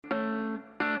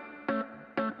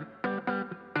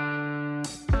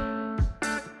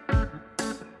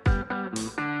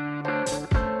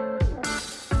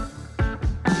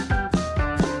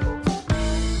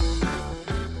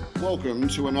welcome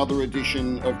to another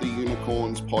edition of the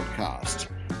Unicorns podcast.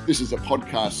 This is a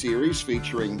podcast series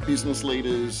featuring business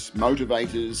leaders,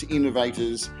 motivators,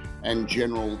 innovators, and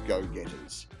general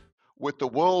go-getters. With the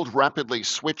world rapidly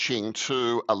switching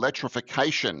to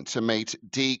electrification to meet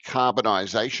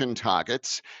decarbonisation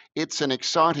targets, it's an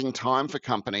exciting time for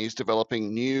companies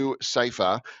developing new,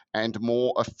 safer, and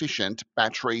more efficient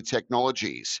battery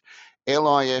technologies.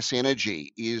 LIS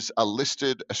Energy is a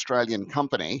listed Australian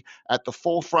company at the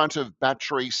forefront of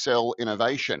battery cell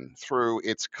innovation through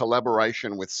its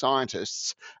collaboration with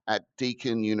scientists at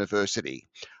Deakin University.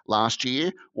 Last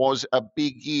year was a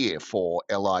big year for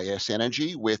LIS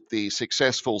Energy with the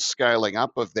successful scaling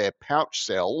up of their pouch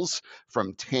cells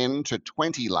from 10 to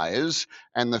 20 layers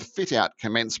and the fit-out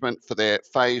commencement for their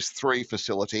Phase 3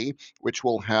 facility, which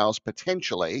will house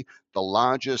potentially the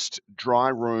largest dry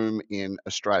room in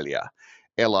Australia.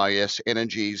 LIS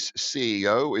Energy's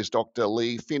CEO is Dr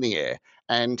Lee Finnear,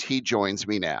 and he joins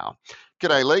me now.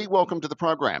 G'day, Lee. Welcome to the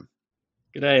program.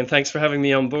 G'day, and thanks for having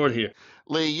me on board here.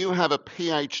 Lee, you have a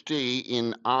PhD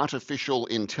in artificial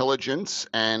intelligence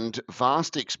and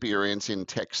vast experience in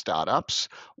tech startups.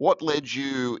 What led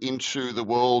you into the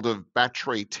world of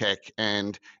battery tech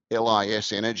and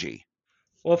LIS Energy?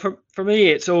 Well, for me,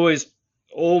 it's always,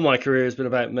 all my career has been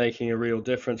about making a real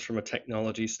difference from a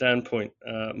technology standpoint.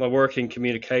 My work in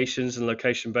communications and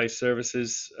location-based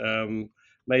services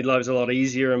made lives a lot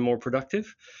easier and more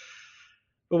productive.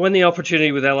 But when the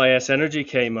opportunity with LIS Energy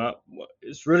came up,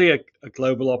 it's really a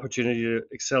global opportunity to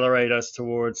accelerate us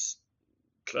towards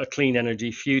a clean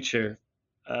energy future.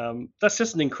 That's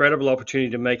just an incredible opportunity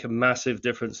to make a massive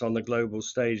difference on the global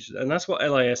stage, and that's what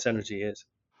LIS Energy is.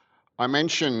 I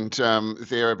mentioned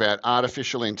there about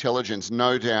artificial intelligence.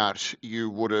 No doubt you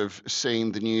would have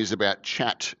seen the news about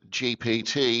Chat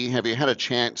GPT. Have you had a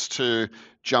chance to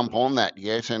jump on that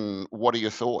yet? And what are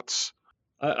your thoughts?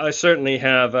 I certainly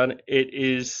have, and it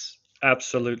is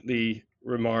absolutely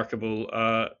remarkable.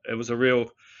 It was a real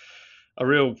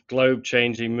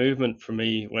globe-changing movement for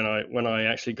me when I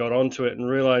actually got onto it and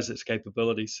realized its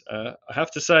capabilities. I have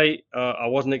to say, I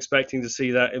wasn't expecting to see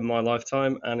that in my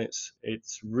lifetime, and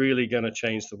it's really going to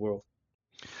change the world.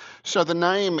 So the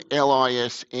name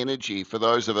LIS Energy, for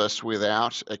those of us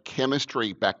without a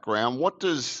chemistry background, what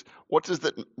does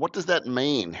that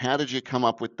mean? How did you come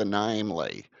up with the name,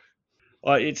 Lee?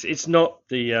 Well, it's not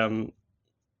the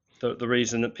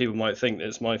reason that people might think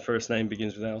that my first name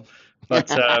begins with L, but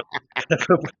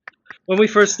when we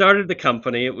first started the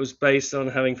company, it was based on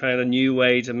having found a new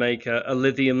way to make a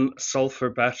lithium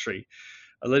sulfur battery.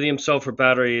 A lithium sulfur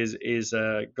battery is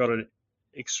got an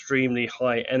extremely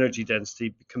high energy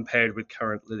density compared with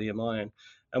current lithium ion,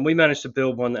 and we managed to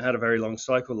build one that had a very long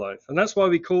cycle life, and that's why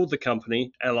we called the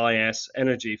company LIS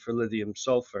Energy for lithium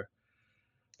sulfur.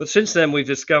 But since then, we've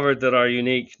discovered that our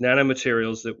unique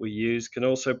nanomaterials that we use can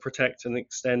also protect and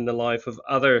extend the life of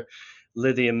other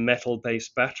lithium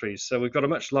metal-based batteries. So we've got a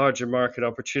much larger market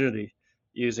opportunity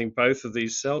using both of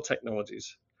these cell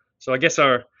technologies. So I guess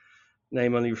our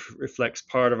name only reflects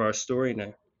part of our story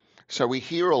now. So we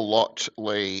hear a lot,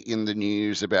 Lee, in the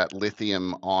news about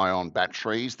lithium-ion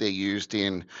batteries. They're used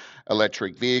in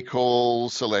electric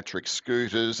vehicles, electric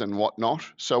scooters, and whatnot.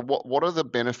 So what are the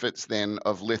benefits then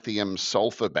of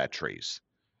lithium-sulfur batteries?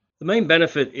 The main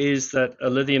benefit is that a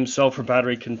lithium sulfur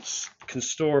battery can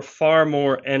store far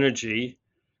more energy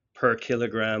per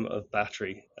kilogram of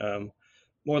battery,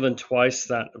 more than twice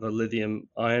that of a lithium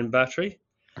ion battery.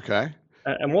 Okay.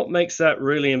 And what makes that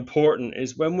really important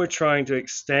is when we're trying to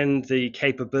extend the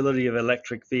capability of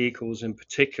electric vehicles in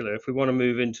particular, if we want to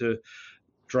move into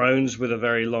drones with a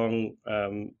very long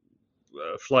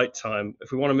flight time,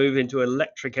 if we want to move into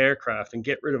electric aircraft and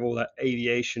get rid of all that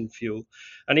aviation fuel,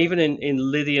 and even in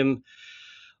lithium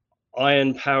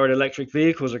ion powered electric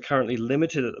vehicles are currently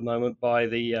limited at the moment by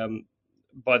the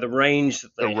range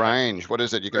that they have. Range, what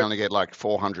is it? You can only get like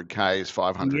 400 Ks,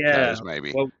 500 Yeah. Ks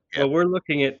maybe. Well, we're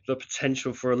looking at the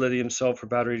potential for a lithium sulfur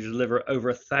battery to deliver over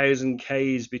 1,000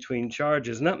 Ks between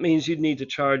charges. And that means you'd need to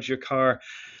charge your car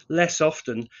less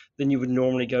often than you would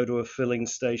normally go to a filling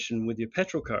station with your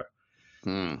petrol car.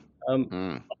 On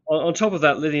top of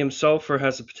that, lithium sulfur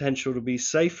has the potential to be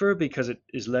safer because it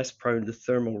is less prone to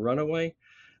thermal runaway.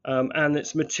 And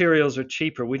its materials are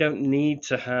cheaper. We don't need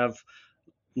to have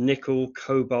nickel,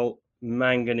 cobalt,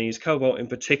 manganese. Cobalt in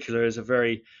particular is a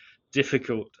very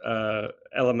difficult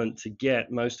element to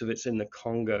get. Most of it's in the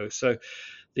Congo. So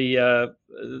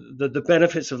the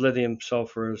benefits of lithium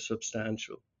sulfur are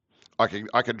substantial. I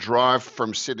could drive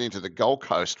from Sydney to the Gold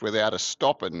Coast without a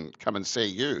stop and come and see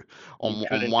you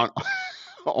on one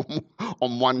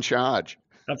on one charge.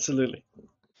 Absolutely.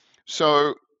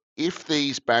 So If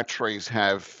these batteries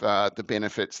have the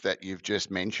benefits that you've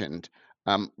just mentioned,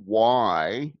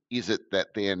 why is it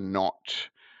that they're not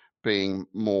being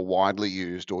more widely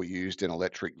used or used in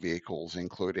electric vehicles,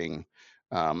 including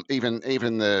even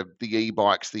the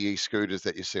e-bikes, the e-scooters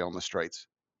that you see on the streets?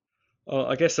 Well,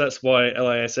 I guess that's why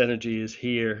LIS Energy is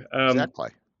here. Exactly.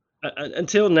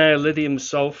 Until now, lithium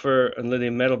sulfur and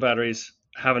lithium metal batteries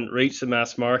haven't reached the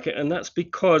mass market, and that's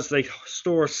because they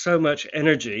store so much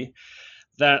energy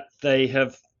that they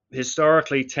have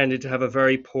historically tended to have a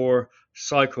very poor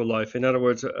cycle life. In other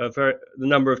words, the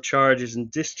number of charges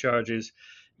and discharges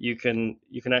you can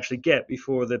actually get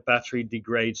before the battery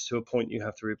degrades to a point you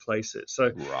have to replace it.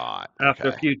 So Right. after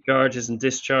a Okay. few charges and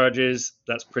discharges,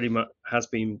 that's pretty much has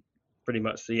been pretty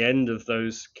much the end of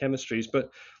those chemistries.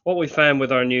 But what we found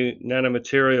with our new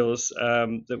nanomaterials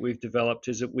that we've developed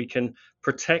is that we can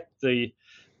protect the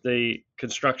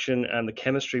construction and the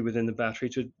chemistry within the battery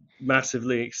to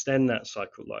massively extend that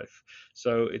cycle life.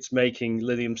 So it's making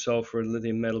lithium sulfur and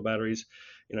lithium metal batteries,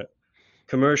 you know,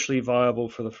 commercially viable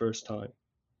for the first time.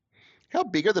 How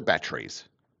big are the batteries?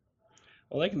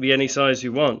 Well, they can be any size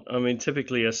you want. I mean,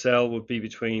 typically a cell would be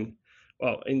between,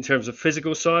 well, in terms of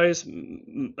physical size,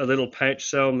 a little pouch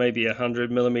cell maybe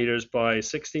 100 millimeters by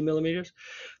 60 millimeters.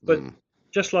 But Mm.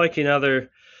 just like in other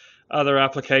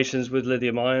applications with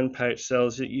lithium ion pouch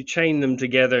cells, you chain them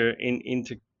together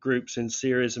into groups in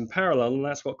series and parallel, and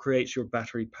that's what creates your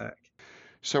battery pack.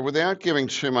 So, without giving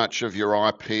too much of your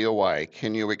IP away,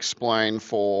 can you explain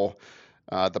for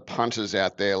the punters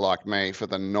out there like me, for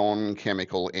the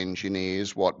non-chemical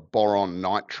engineers, what boron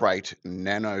nitrate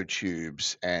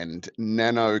nanotubes and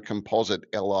nanocomposite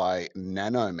Li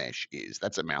nanomesh is?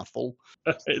 That's a mouthful.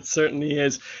 It certainly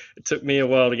is. It took me a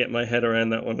while to get my head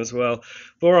around that one as well.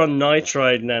 Boron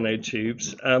nitride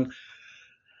nanotubes.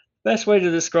 Best way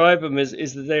to describe them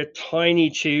is that they're tiny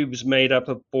tubes made up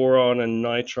of boron and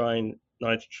nitrogen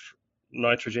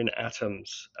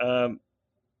atoms.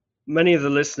 Many of the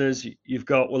listeners you've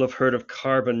got will have heard of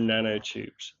carbon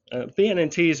nanotubes.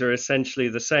 BNNTs are essentially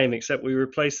the same, except we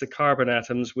replace the carbon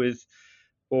atoms with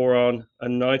boron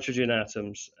and nitrogen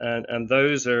atoms, and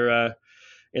those are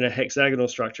in a hexagonal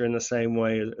structure in the same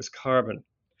way as carbon.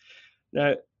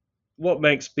 Now, what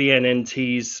makes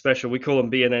BNNTs special? We call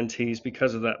them BNNTs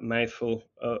because of that mouthful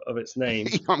of its name.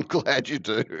 I'm glad you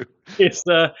do. It's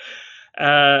uh,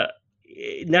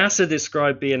 NASA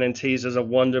described BNNTs as a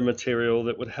wonder material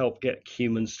that would help get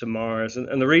humans to Mars,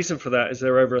 and the reason for that is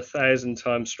they're over 1,000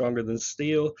 times stronger than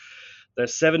steel. They're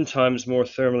 7 times more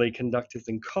thermally conductive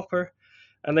than copper,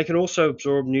 and they can also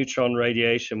absorb neutron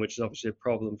radiation, which is obviously a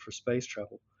problem for space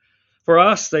travel. For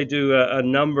us, they do a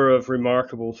number of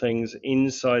remarkable things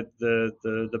inside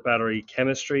the battery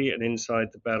chemistry and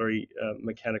inside the battery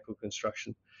mechanical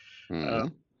construction. Uh,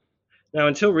 Mm. Now,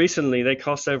 until recently, they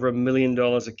cost over $1 million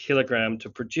a kilogram to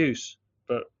produce.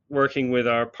 But working with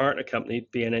our partner company,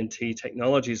 BNNT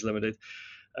Technologies Limited,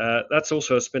 that's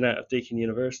also a spin out of Deakin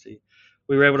University.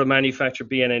 We were able to manufacture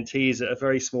BNNTs at a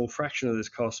very small fraction of this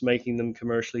cost, making them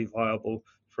commercially viable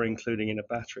for including in a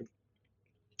battery.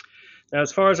 Now,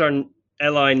 as far as our Li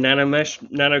nanomesh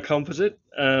nanocomposite,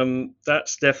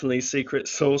 that's definitely secret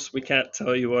sauce. We can't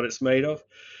tell you what it's made of,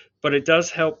 but it does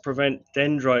help prevent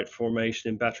dendrite formation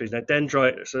in batteries. Now,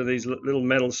 dendrite are these little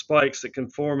metal spikes that can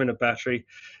form in a battery,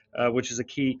 which is a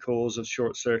key cause of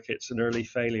short circuits and early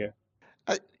failure.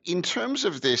 In terms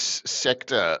of this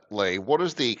sector, Lee, what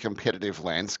does the competitive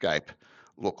landscape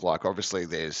look like? Obviously,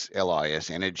 there's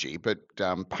LIS Energy, but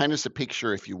paint us a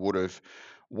picture, if you would, of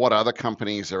what other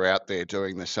companies are out there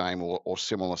doing the same or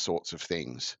similar sorts of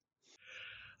things.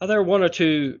 There are one or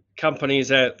two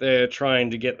companies out there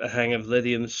trying to get the hang of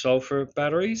lithium sulfur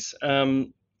batteries.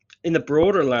 In the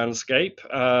broader landscape,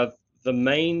 the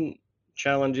main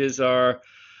challenges are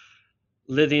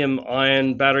lithium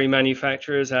ion battery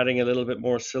manufacturers adding a little bit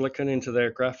more silicon into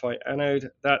their graphite anode.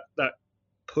 That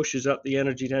pushes up the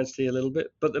energy density a little bit.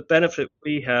 But the benefit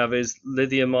we have is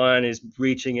lithium ion is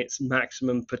reaching its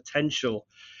maximum potential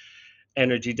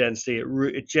energy density.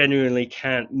 It genuinely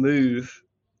can't move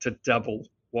to double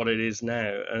what it is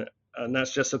now, and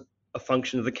that's just a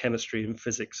function of the chemistry and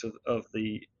physics of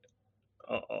the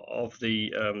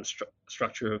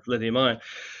structure of lithium ion.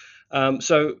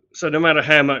 So no matter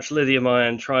how much lithium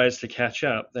ion tries to catch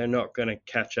up, they're not going to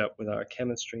catch up with our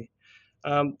chemistry.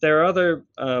 There are other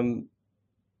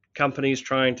companies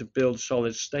trying to build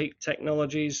solid state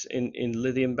technologies in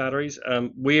lithium batteries.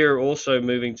 We're also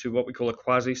moving to what we call a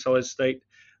quasi solid state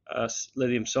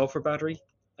lithium sulfur battery.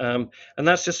 And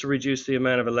that's just to reduce the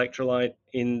amount of electrolyte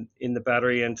in the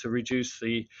battery and to reduce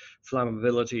the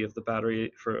flammability of the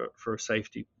battery for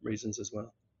safety reasons as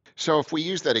well. So if we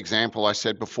use that example I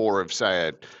said before of,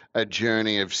 say, a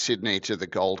journey of Sydney to the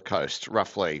Gold Coast,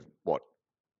 roughly what,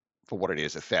 for what it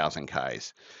is, 1,000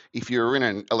 Ks. If you're in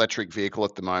an electric vehicle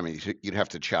at the moment, you'd have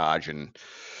to charge, and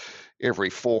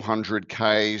every 400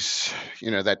 Ks,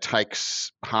 that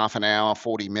takes half an hour,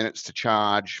 40 minutes to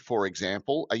charge, for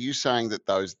example. Are you saying that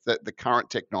that the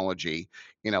current technology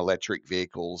in electric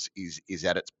vehicles is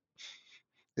at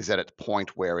its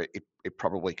point where it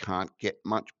probably can't get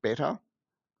much better?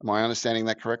 Am I understanding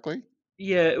that correctly?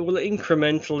 Yeah, it will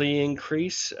incrementally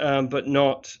increase, but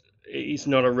not. It's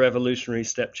not a revolutionary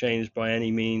step change by any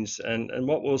means. And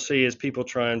what we'll see is people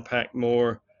try and pack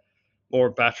more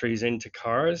batteries into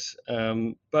cars.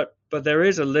 But there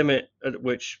is a limit at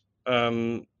which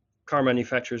car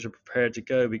manufacturers are prepared to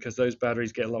go, because those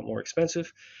batteries get a lot more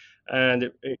expensive,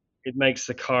 and it makes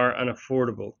the car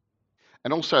unaffordable.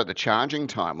 And also the charging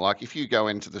time. Like if you go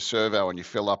into the servo and you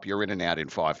fill up, you're in and out in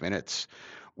 5 minutes.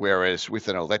 Whereas with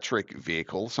an electric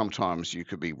vehicle, sometimes you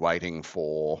could be waiting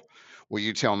for, well,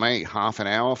 you tell me, half an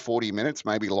hour, 40 minutes,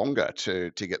 maybe longer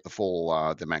to get the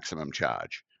full, the maximum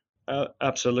charge.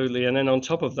 Absolutely. And then on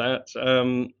top of that,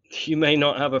 you may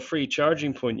not have a free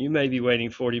charging point. You may be waiting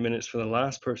 40 minutes for the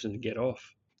last person to get off.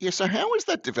 Yeah. So how is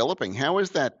that developing? How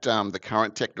is that the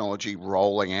current technology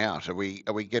rolling out? Are we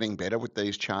getting better with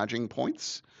these charging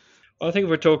points? Well, I think if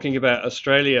we're talking about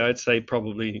Australia, I'd say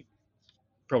probably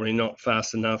not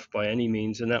fast enough by any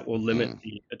means, and that will limit Mm.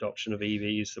 the adoption of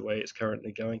EVs the way it's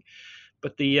currently going.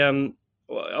 But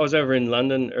well, I was over in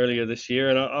London earlier this year,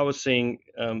 and I was seeing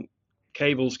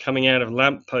cables coming out of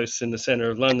lampposts in the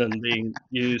centre of London being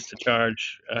used to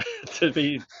charge to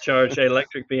be charged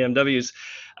electric BMWs,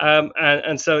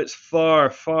 and so it's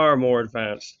far more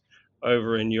advanced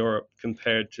over in Europe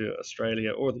compared to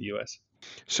Australia or the US.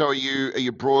 So are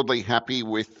you broadly happy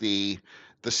with the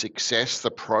success, the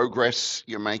progress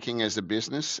you're making as a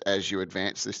business as you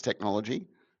advance this technology?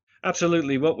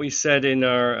 Absolutely. What we said in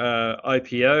our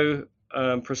IPO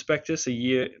prospectus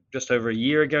just over a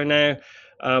year ago now,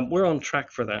 we're on track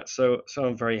for that. So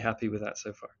I'm very happy with that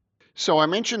so far. So I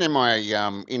mentioned in my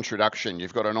introduction,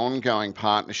 you've got an ongoing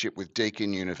partnership with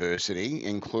Deakin University,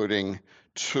 including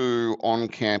two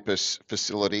on-campus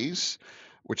facilities,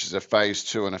 which is a phase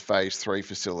two and a phase three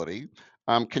facility.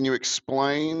 Can you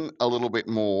explain a little bit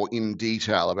more in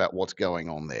detail about what's going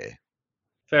on there?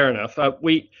 Fair enough.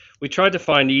 We tried to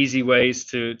find easy ways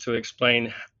to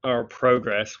explain our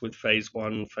progress with phase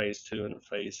one, phase two, and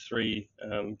phase three,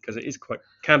 because it is quite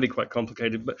can be quite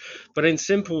complicated. But in a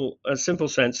simple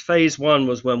sense, phase one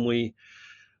was when we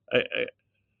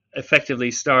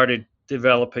effectively started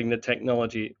developing the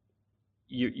technology.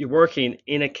 You're working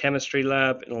in a chemistry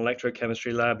lab, an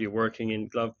electrochemistry lab. You're working in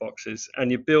glove boxes, and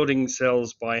you're building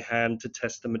cells by hand to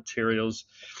test the materials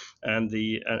and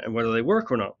whether they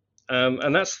work or not.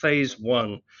 And that's phase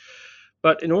one.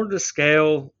 But in order to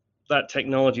scale that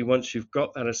technology, once you've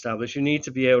got that established, you need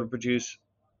to be able to produce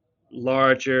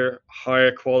larger,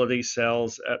 higher quality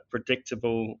cells at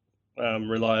predictable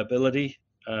reliability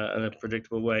in a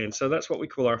predictable way. And so that's what we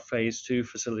call our phase two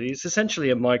facility. It's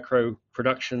essentially a micro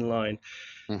production line,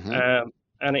 Hmm. um,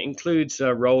 and it includes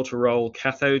roll-to-roll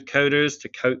cathode coaters to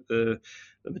coat the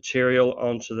material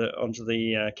onto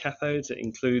the cathodes. It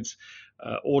includes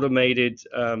automated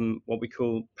what we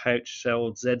call pouch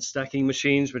cell Z stacking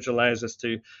machines, which allows us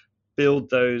to build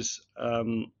those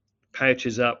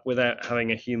pouches up without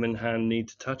having a human hand need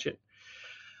to touch it.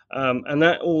 And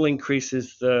that all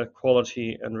increases the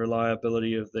quality and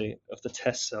reliability of the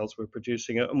test cells we're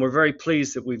producing. And we're very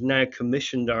pleased that we've now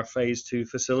commissioned our phase two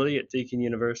facility at Deakin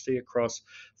University across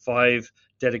 5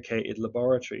 dedicated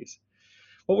laboratories.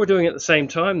 What we're doing at the same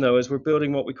time, though, is we're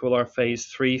building what we call our phase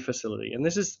three facility. And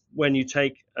this is when you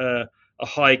take a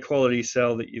high quality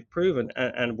cell that you've proven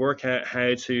and work out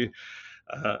how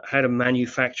to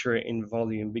manufacture it in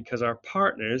volume, because our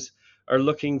partners are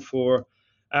looking for,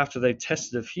 after they've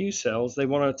tested a few cells, they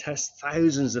want to test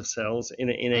thousands of cells in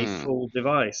a Mm. full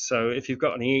device. So if you've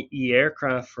got an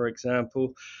aircraft, for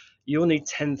example, you'll need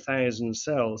 10,000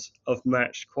 cells of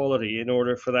matched quality in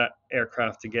order for that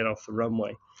aircraft to get off the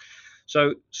runway.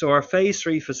 So our phase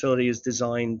three facility is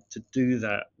designed to do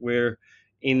that. We're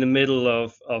in the middle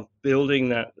of building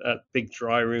that big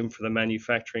dry room for the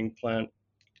manufacturing plant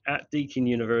at Deakin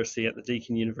University, at the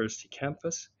Deakin University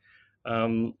campus,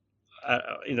 um,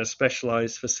 in a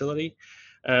specialized facility,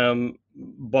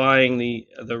 buying the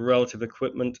relative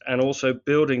equipment, and also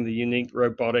building the unique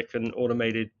robotic and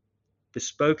automated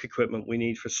bespoke equipment we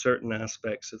need for certain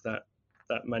aspects of that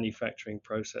manufacturing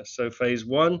process. So phase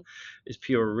one is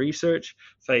pure research.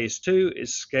 Phase two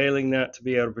is scaling that to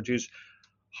be able to produce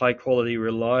high quality,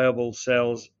 reliable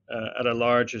cells at a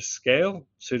larger scale,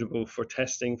 suitable for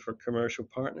testing for commercial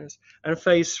partners. And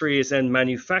phase 3 is then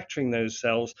manufacturing those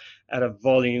cells at a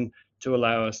volume to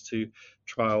allow us to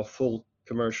trial full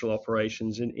commercial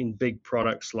operations in big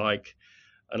products like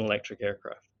an electric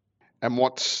aircraft. And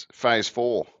what's phase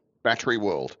 4? Battery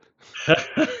world.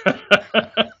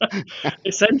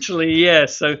 Essentially,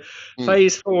 yes. So Mm.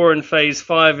 phase 4 and phase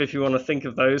 5, if you want to think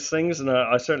of those things, and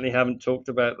I certainly haven't talked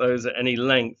about those at any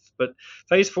length. But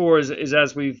phase 4 is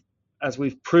as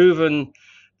we've proven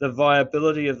the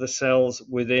viability of the cells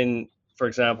within, for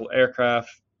example,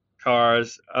 aircraft,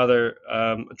 cars, other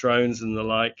drones, and the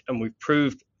like, and we've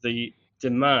proved the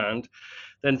demand.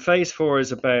 Then phase 4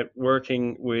 is about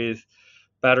working with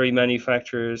battery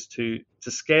manufacturers to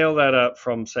scale that up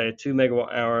from, say, a 2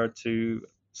 megawatt hour to,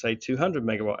 say, 200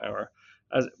 megawatt hour,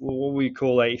 as what we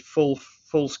call a full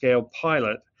scale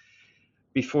pilot,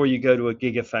 before you go to a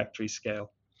gigafactory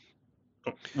scale,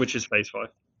 which is phase 5.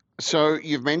 So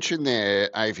you've mentioned there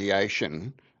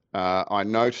aviation. I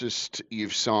noticed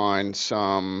you've signed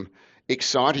some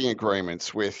exciting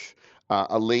agreements with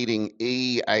a leading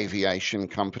e-aviation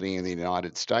company in the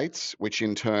United States, which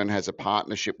in turn has a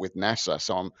partnership with NASA.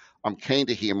 So I'm keen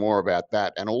to hear more about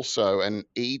that, and also an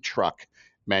e-truck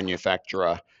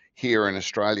manufacturer here in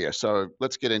Australia. So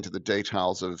let's get into the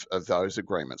details of those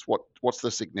agreements. What's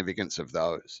the significance of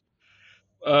those?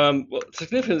 Well,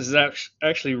 significance is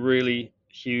actually really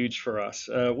huge for us.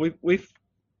 We've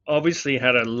obviously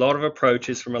had a lot of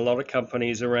approaches from a lot of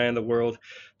companies around the world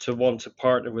to want to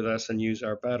partner with us and use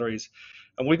our batteries.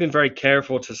 And we've been very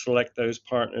careful to select those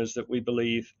partners that we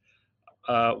believe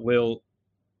will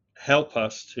help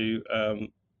us to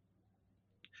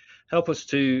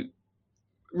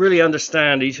really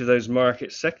understand each of those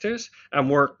market sectors and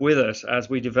work with us as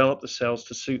we develop the cells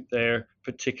to suit their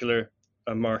particular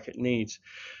market needs.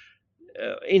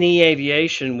 In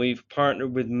e-aviation, we've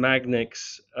partnered with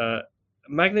Magnix.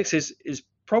 Magnix is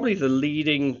probably the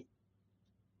leading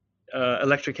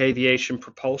electric aviation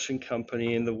propulsion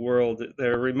company in the world.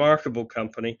 They're a remarkable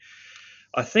company.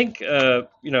 I think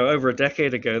over a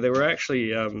decade ago they were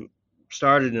actually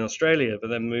started in Australia, but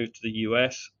then moved to the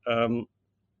US,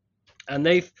 and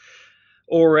they've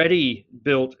already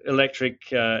built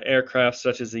electric aircraft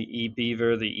such as the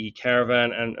E-Beaver, the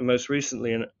E-Caravan, and most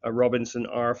recently a Robinson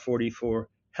R-44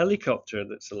 helicopter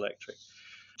that's electric.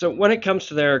 So when it comes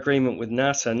to their agreement with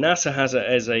NASA, NASA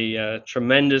has a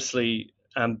tremendously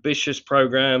ambitious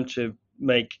program to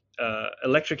make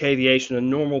electric aviation a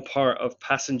normal part of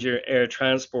passenger air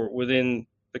transport within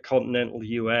the continental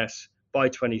US by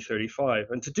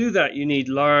 2035. And to do that, you need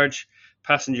large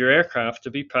passenger aircraft to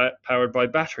be powered by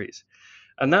batteries.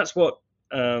 And that's what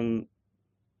Magnix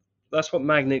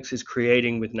is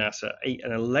creating with NASA,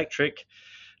 an electric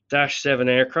Dash 7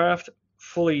 aircraft,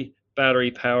 fully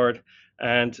battery powered,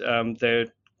 and they're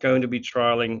going to be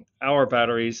trialing our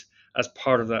batteries as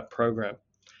part of that program.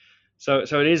 So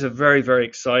it is a very, very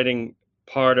exciting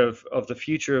part of the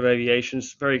future of aviation.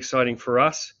 It's very exciting for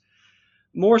us,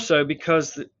 more so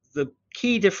because the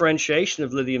key differentiation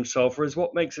of lithium sulfur is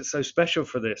what makes it so special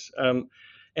for this.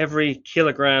 Every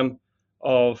kilogram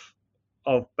of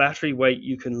battery weight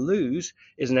you can lose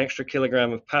is an extra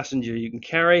kilogram of passenger you can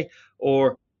carry,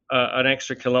 or an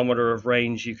extra kilometer of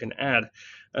range you can add.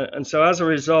 And so as a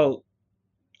result,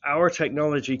 our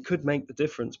technology could make the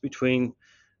difference between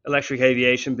electric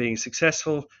aviation being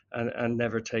successful and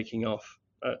never taking off,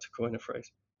 to coin a phrase.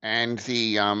 And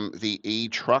the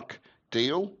e-truck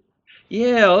deal?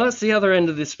 Yeah, well, that's the other end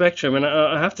of the spectrum. And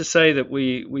I have to say that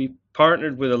we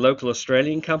partnered with a local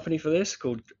Australian company for this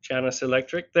called Janus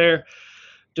Electric. They're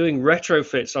doing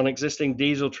retrofits on existing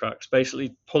diesel trucks,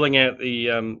 basically pulling out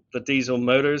the diesel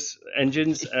motors,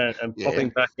 engines, and Yeah. popping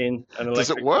back in an Does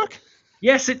it electric one. work?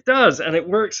 Yes, it does, and it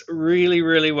works really,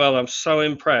 really well. I'm so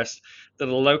impressed that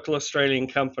a local Australian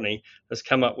company has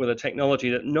come up with a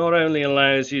technology that not only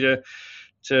allows you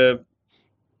to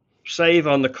save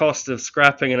on the cost of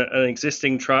scrapping an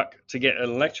existing truck to get an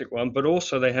electric one, but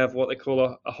also they have what they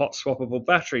call a hot swappable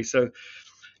battery. So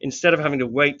instead of having to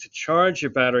wait to charge your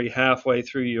battery halfway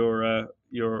through your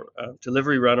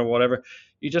delivery run or whatever,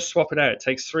 you just swap it out. It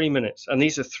takes 3 minutes, and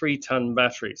these are 3-ton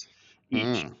batteries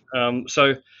each. Mm.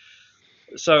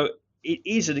 So it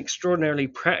is an extraordinarily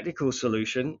practical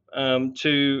solution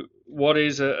to what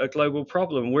is a global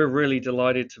problem. We're really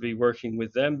delighted to be working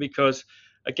with them because,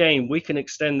 again, we can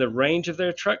extend the range of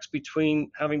their trucks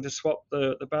between having to swap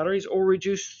the batteries, or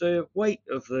reduce the weight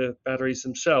of the batteries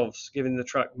themselves, giving the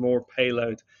truck more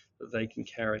payload that they can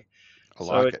carry. I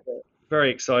So like it's it. a very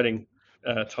exciting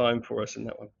time for us in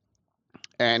that one.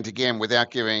 And again, without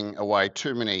giving away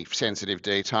too many sensitive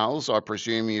details, I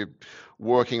presume you're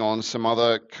working on some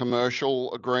other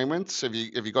commercial agreements. Have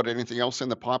you got anything else in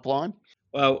the pipeline?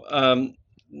 Well,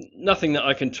 nothing that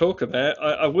I can talk about.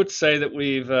 I would say that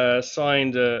we've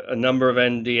signed a number of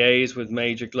NDAs with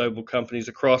major global companies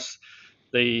across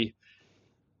the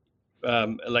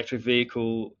electric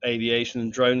vehicle, aviation,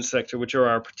 and drone sector, which are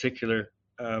our particular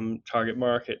target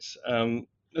markets.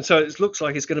 And so it looks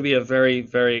like it's going to be a very,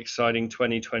 very exciting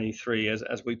 2023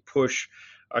 as we push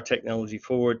our technology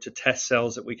forward to test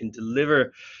cells that we can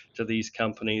deliver to these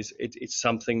companies. It's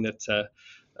something that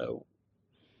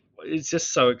it's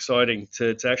just so exciting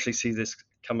to actually see this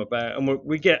come about. And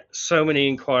we get so many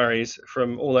inquiries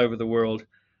from all over the world,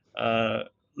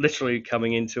 literally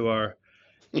coming into our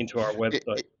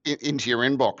website. Into your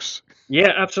inbox.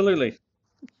 Yeah, absolutely.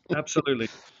 Absolutely.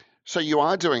 So you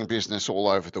are doing business all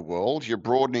over the world. You're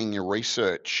broadening your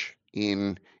research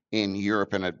in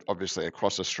Europe and obviously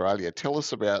across Australia. Tell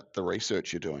us about the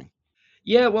research you're doing.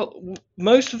 Yeah, well,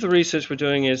 most of the research we're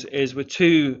doing is with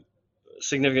two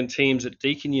significant teams at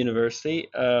Deakin University,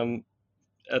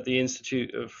 at the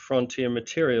Institute of Frontier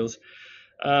Materials.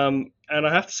 And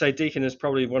I have to say, Deakin is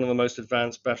probably one of the most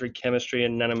advanced battery chemistry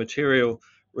and nanomaterial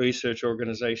research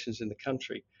organizations in the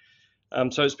country.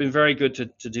 So it's been very good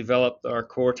to develop our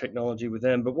core technology with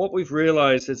them. But what we've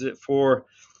realized is that for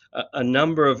a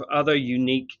number of other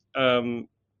unique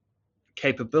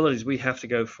capabilities, we have to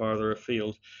go farther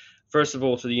afield. First of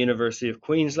all, to the University of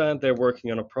Queensland, they're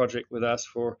working on a project with us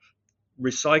for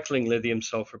recycling lithium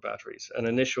sulfur batteries. And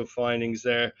initial findings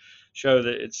there show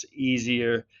that it's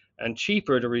easier and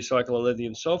cheaper to recycle a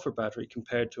lithium sulfur battery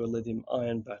compared to a lithium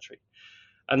ion battery.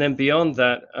 And then beyond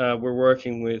that, we're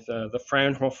working with the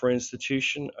Fraunhofer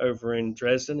Institution over in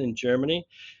Dresden in Germany.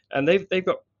 And they've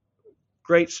got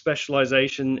great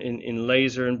specialization in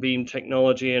laser and beam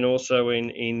technology, and also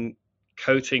in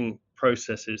coating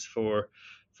processes for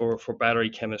battery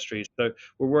chemistry. So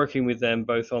we're working with them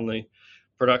both on the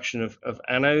production of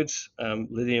anodes,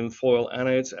 lithium foil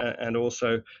anodes, and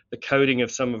also the coating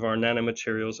of some of our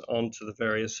nanomaterials onto the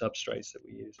various substrates that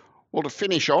we use. Well, to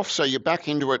finish off, so you're back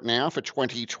into it now for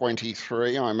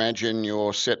 2023. I imagine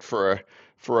you're set for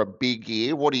a big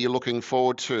year. What are you looking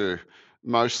forward to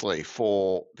mostly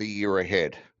for the year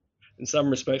ahead? In some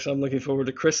respects, I'm looking forward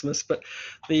to Christmas, but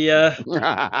the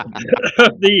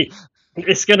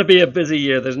it's going to be a busy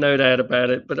year. There's no doubt about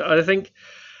it. But I think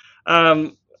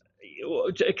a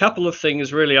couple of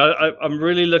things really. I'm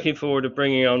really looking forward to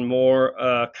bringing on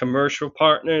more commercial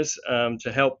partners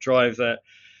to help drive that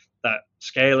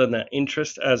scale and that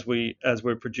interest as we're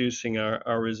producing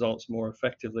our results more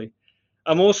effectively.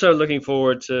 I'm also looking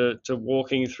forward to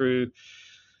walking through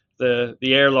the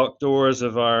airlock doors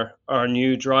of our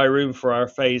new dry room for our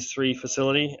phase 3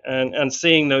 facility and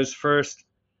seeing those first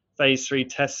phase 3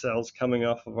 test cells coming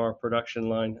off of our production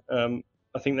line.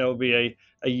 I think that will be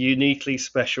a uniquely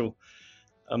special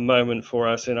moment for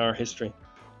us in our history.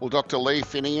 Well, Dr. Lee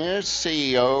Finnear,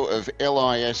 CEO of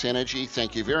LIS Energy,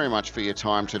 thank you very much for your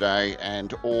time today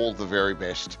and all the very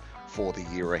best for the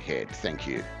year ahead. Thank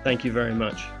you. Thank you very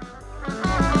much.